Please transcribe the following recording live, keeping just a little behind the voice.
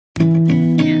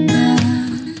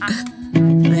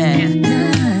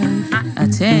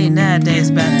nowadays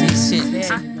about this shit.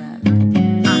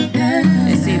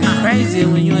 It's even crazier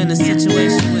when you're in a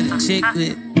situation with a chick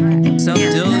with some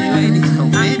dude you ain't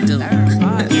even with, dude.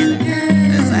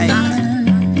 It's like,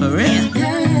 for real?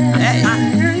 Hey.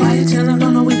 Why you chillin'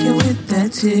 on the weekend with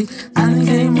that chick? I done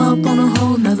came up on a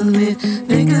whole nother lit.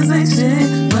 Niggas ain't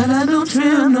shit, but I don't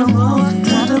trill no more.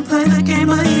 Try to play the game,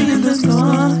 but he in the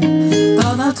score.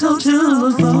 Thought I told you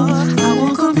before, I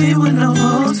won't compete with no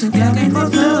hoes. Y'all can't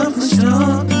fulfill for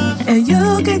sure. And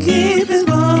you can keep his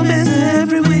moments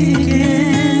every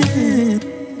weekend.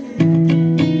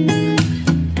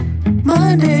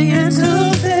 Monday and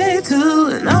Tuesday too,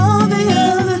 and all the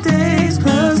other days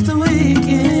plus the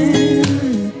weekend.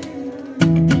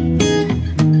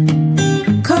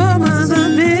 Karma's a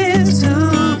bitch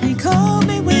too. He called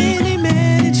me when he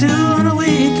mad at you on the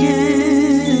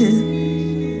weekend.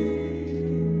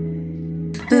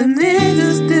 The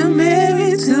nigga's still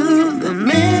married to the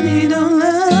man he don't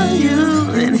love you,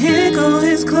 and here go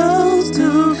his clothes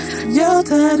too. Y'all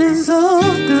tired and so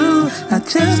through. I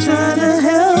just try to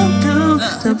help you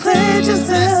to play it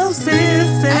yourself,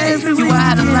 sis. Every you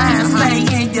out of line,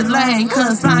 stay in your lane,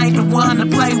 cause I ain't the one to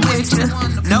play with you.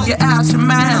 No, you're out your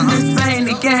mind, this ain't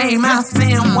the game. I'll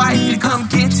send wifey come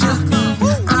get you.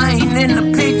 I ain't in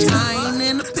the picture.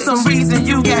 Some reason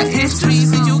you got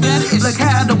issues. Look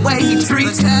how the way he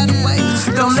treats you.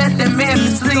 Don't let that man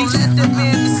mislead you.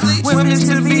 Women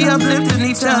should be uplifting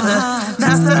each other,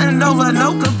 not starting over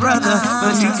no good brother.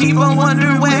 But you keep on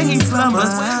wondering where he slumbers.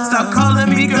 Stop calling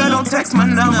me, girl, don't text my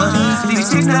number.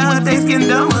 These chicks nowadays getting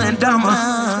dumber and dumber.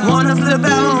 Wanna flip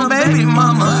out on baby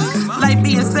mama. Like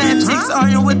being sad chicks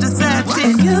arguing with the sad chicks.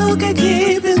 And you can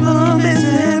keep his moments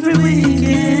every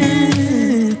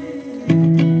weekend.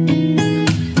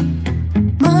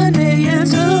 Monday and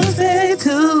Tuesday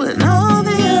too, and all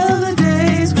the other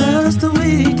days plus the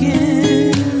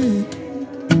weekend.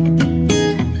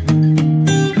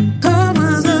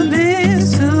 Karma's a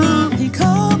bitch too. He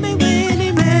called me when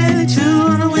he mad at you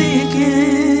on the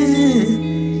weekend.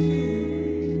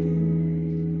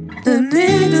 The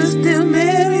nigga's still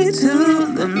married to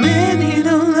the man he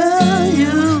don't love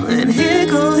you, and here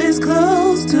go his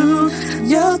clothes too.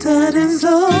 Y'all tired and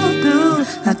so through.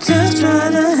 I just try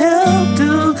to help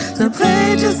you to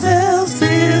play it yourself.